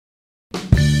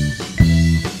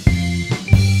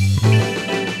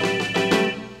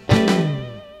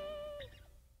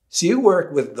So you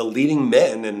work with the leading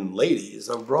men and ladies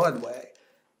of Broadway.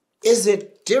 Is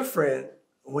it different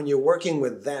when you're working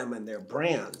with them and their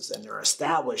brands and they're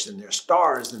established and they're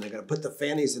stars and they're going to put the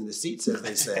fannies in the seats, as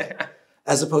they say,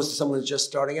 as opposed to someone who's just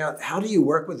starting out? How do you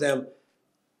work with them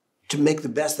to make the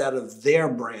best out of their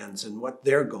brands and what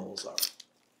their goals are?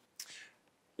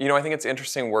 You know, I think it's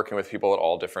interesting working with people at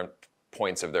all different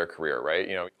points of their career, right?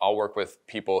 You know, I'll work with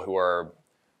people who are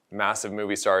massive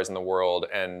movie stars in the world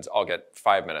and I'll get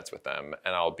 5 minutes with them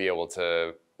and I'll be able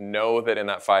to know that in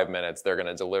that 5 minutes they're going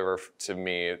to deliver to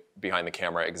me behind the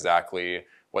camera exactly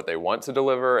what they want to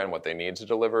deliver and what they need to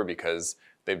deliver because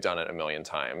they've done it a million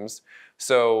times.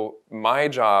 So my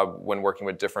job when working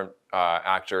with different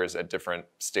actors at different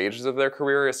stages of their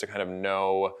career is to kind of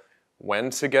know when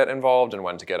to get involved and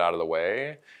when to get out of the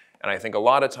way. And I think a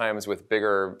lot of times with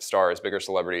bigger stars, bigger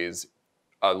celebrities,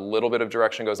 a little bit of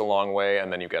direction goes a long way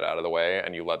and then you get out of the way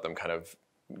and you let them kind of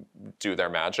do their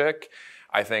magic.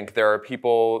 I think there are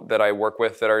people that I work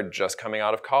with that are just coming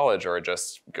out of college or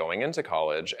just going into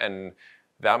college, and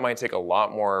that might take a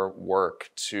lot more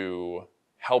work to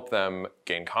help them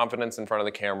gain confidence in front of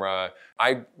the camera.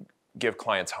 I give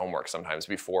clients homework sometimes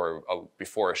before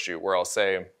a shoot where I'll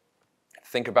say,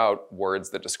 think about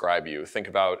words that describe you. Think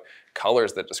about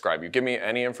colors that describe you. Give me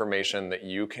any information that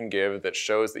you can give that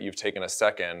shows that you've taken a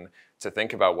second to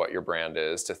think about what your brand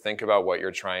is, to think about what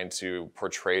you're trying to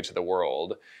portray to the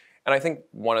world. And I think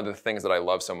one of the things that I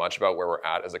love so much about where we're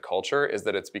at as a culture is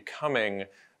that it's becoming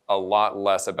a lot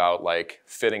less about like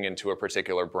fitting into a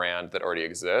particular brand that already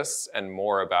exists and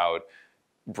more about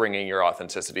bringing your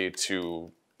authenticity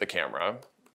to the camera.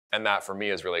 And that for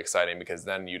me is really exciting because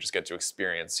then you just get to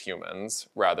experience humans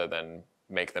rather than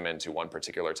make them into one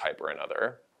particular type or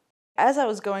another. As I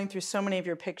was going through so many of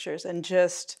your pictures and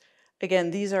just, again,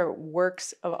 these are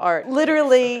works of art.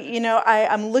 Literally, you know,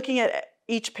 I'm looking at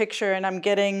each picture and I'm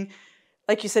getting,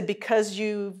 like you said, because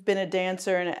you've been a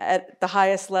dancer and at the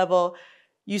highest level,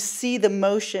 you see the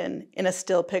motion in a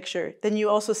still picture. Then you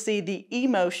also see the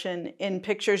emotion in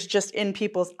pictures just in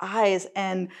people's eyes.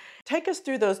 And take us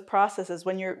through those processes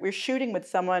when we're shooting with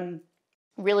someone,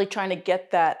 really trying to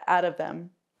get that out of them.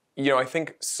 You know, I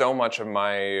think so much of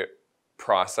my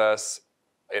process,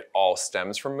 it all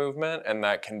stems from movement, and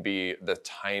that can be the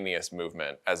tiniest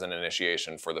movement as an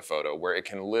initiation for the photo, where it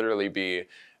can literally be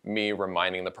me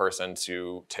reminding the person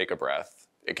to take a breath.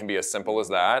 It can be as simple as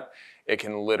that. It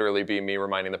can literally be me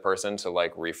reminding the person to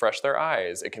like refresh their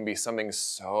eyes. It can be something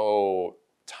so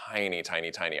tiny,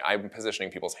 tiny, tiny. I'm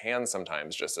positioning people's hands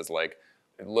sometimes just as like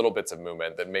little bits of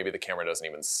movement that maybe the camera doesn't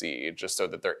even see, just so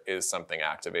that there is something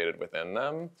activated within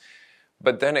them.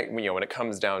 But then when it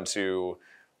comes down to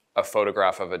a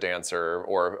photograph of a dancer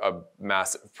or a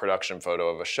massive production photo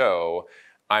of a show,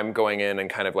 I'm going in and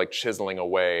kind of like chiseling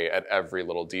away at every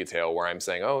little detail where I'm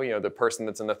saying, oh, you know, the person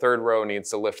that's in the third row needs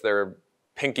to lift their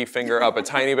pinky finger up a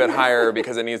tiny bit higher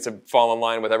because it needs to fall in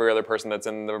line with every other person that's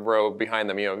in the row behind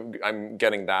them. You know, I'm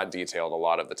getting that detailed a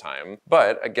lot of the time.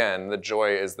 But again, the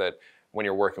joy is that when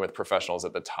you're working with professionals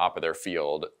at the top of their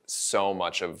field, so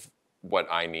much of what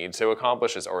I need to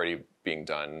accomplish is already being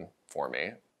done for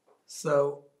me.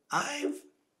 So I've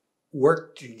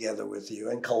worked together with you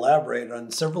and collaborated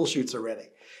on several shoots already.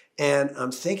 And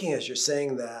I'm thinking as you're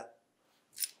saying that,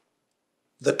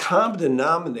 the common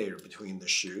denominator between the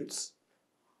shoots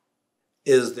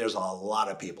is there's a lot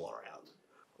of people around.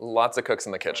 Lots of cooks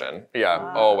in the kitchen.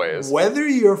 Yeah, always. Whether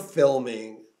you're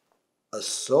filming a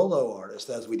solo artist,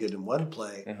 as we did in one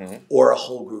play, or a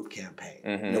whole group campaign,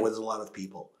 you know, where there's a lot of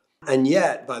people. And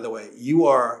yet, by the way, you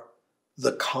are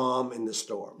the calm in the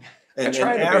storm. And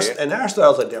our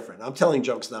styles are different. I'm telling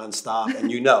jokes nonstop,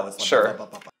 and you know it's like sure. Blah, blah,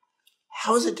 blah, blah.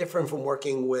 How is it different from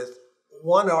working with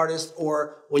one artist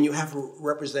or when you have to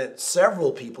represent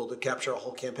several people to capture a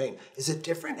whole campaign? Is it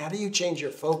different? How do you change your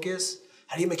focus?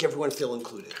 How do you make everyone feel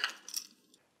included?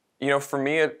 You know, for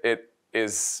me, it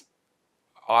is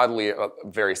oddly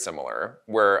very similar,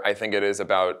 where I think it is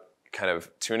about kind of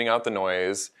tuning out the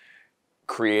noise,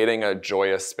 creating a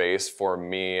joyous space for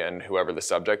me and whoever the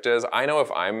subject is. I know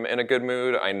if I'm in a good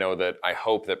mood, I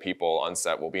hope that people on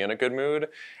set will be in a good mood.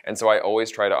 And so I always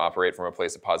try to operate from a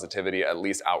place of positivity, at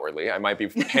least outwardly. I might be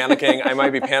panicking, I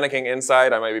might be panicking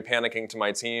inside, I might be panicking to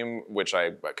my team, which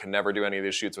I could never do any of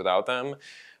these shoots without them.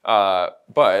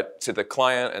 But to the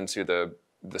client and to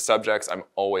the subjects, I'm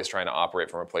always trying to operate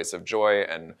from a place of joy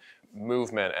and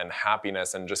movement and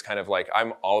happiness, and just kind of like,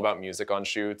 I'm all about music on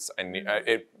shoots. And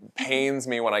it pains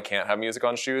me when I can't have music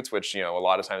on shoots, which, you know, a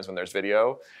lot of times when there's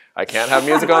video, I can't have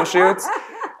music on shoots.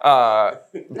 But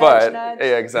nudge.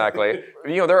 Yeah, exactly.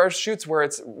 You know, there are shoots where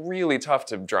it's really tough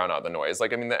to drown out the noise.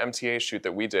 Like, I mean, the MTA shoot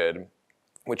that we did,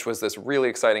 which was this really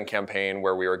exciting campaign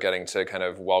where we were getting to kind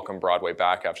of welcome Broadway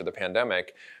back after the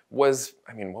pandemic, was,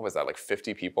 I mean, what was that, like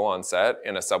 50 people on set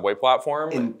in a subway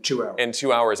platform? In 2 hours. In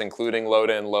 2 hours, including load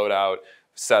in, load out,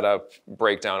 setup,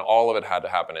 breakdown, all of it had to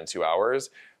happen in 2 hours.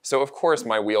 So of course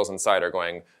my wheels inside are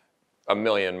going a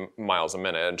million miles a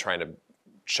minute and trying to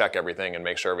check everything and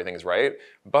make sure everything's right.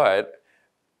 But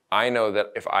I know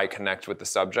that if I connect with the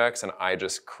subjects and I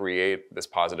just create this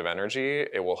positive energy,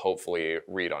 it will hopefully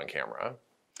read on camera.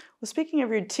 Well, speaking of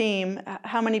your team,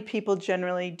 how many people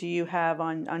generally do you have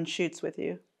on shoots with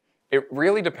you? It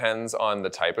really depends on the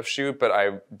type of shoot, but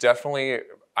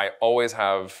I always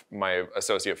have my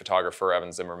associate photographer,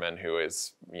 Evan Zimmerman, who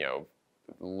is, you know,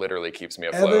 literally keeps me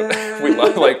afloat. We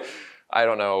love, like, I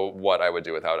don't know what I would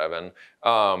do without Evan.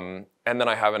 And then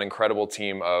I have an incredible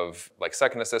team of like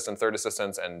second assistants, third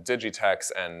assistants, and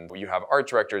digitechs, and you have art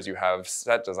directors, you have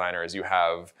set designers, you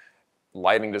have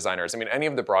lighting designers. I mean, any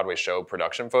of the Broadway show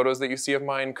production photos that you see of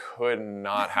mine could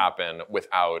not happen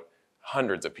without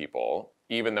hundreds of people,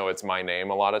 even though it's my name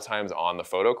a lot of times on the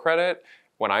photo credit.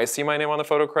 When I see my name on the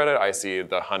photo credit, I see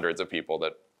the hundreds of people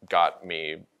that got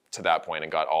me to that point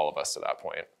and got all of us to that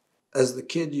point. As the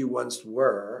kid you once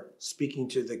were, speaking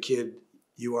to the kid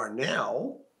you are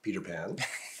now, Peter Pan.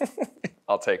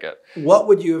 I'll take it. What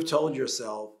would you have told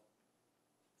yourself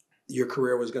your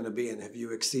career was going to be, and have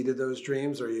you exceeded those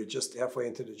dreams, or are you just halfway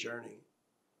into the journey?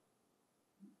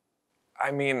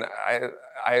 I mean,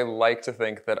 I like to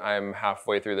think that I'm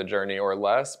halfway through the journey or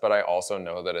less, but I also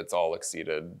know that it's all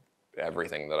exceeded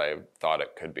everything that I thought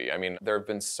it could be. I mean, there have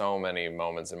been so many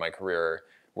moments in my career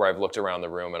where I've looked around the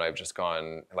room and I've just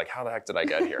gone, like, how the heck did I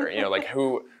get here? You know, like,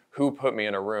 who put me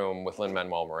in a room with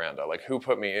Lin-Manuel Miranda? Like,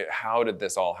 how did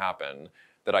this all happen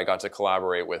that I got to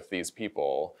collaborate with these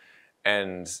people?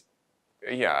 And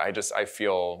yeah, I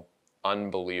feel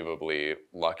unbelievably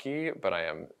lucky, but I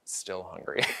am still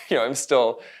hungry. You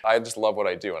know, I just love what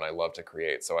I do and I love to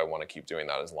create, so I want to keep doing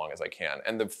that as long as I can.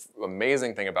 And the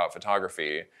amazing thing about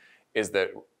photography is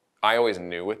that I always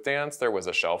knew with dance there was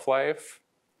a shelf life,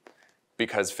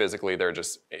 because physically there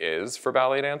just is for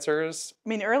ballet dancers. I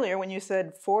mean, earlier when you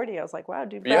said 40, I was like, wow,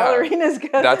 do ballerinas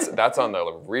go? That's on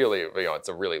the really, you know, it's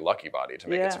a really lucky body to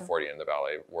make it to 40 in the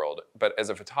ballet world. But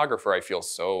as a photographer, I feel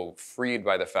so freed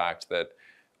by the fact that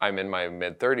I'm in my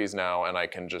mid-30s now and I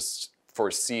can just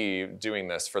foresee doing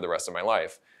this for the rest of my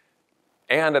life.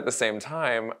 And at the same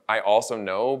time, I also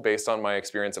know, based on my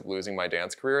experience of losing my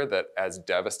dance career, that as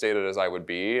devastated as I would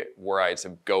be, were I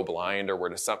to go blind or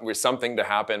were something to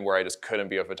happen where I just couldn't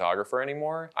be a photographer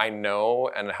anymore, I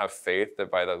know and have faith that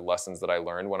by the lessons that I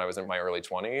learned when I was in my early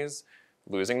 20s,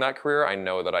 losing that career, I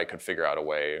know that I could figure out a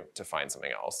way to find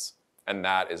something else. And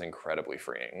that is incredibly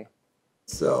freeing.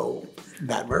 So,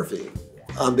 Matt Murphy,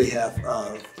 on behalf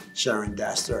of Sharon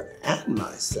Daster and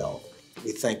myself,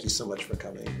 we thank you so much for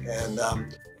coming. And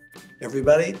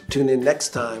everybody, tune in next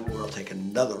time where I'll take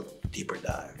another deeper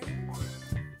dive.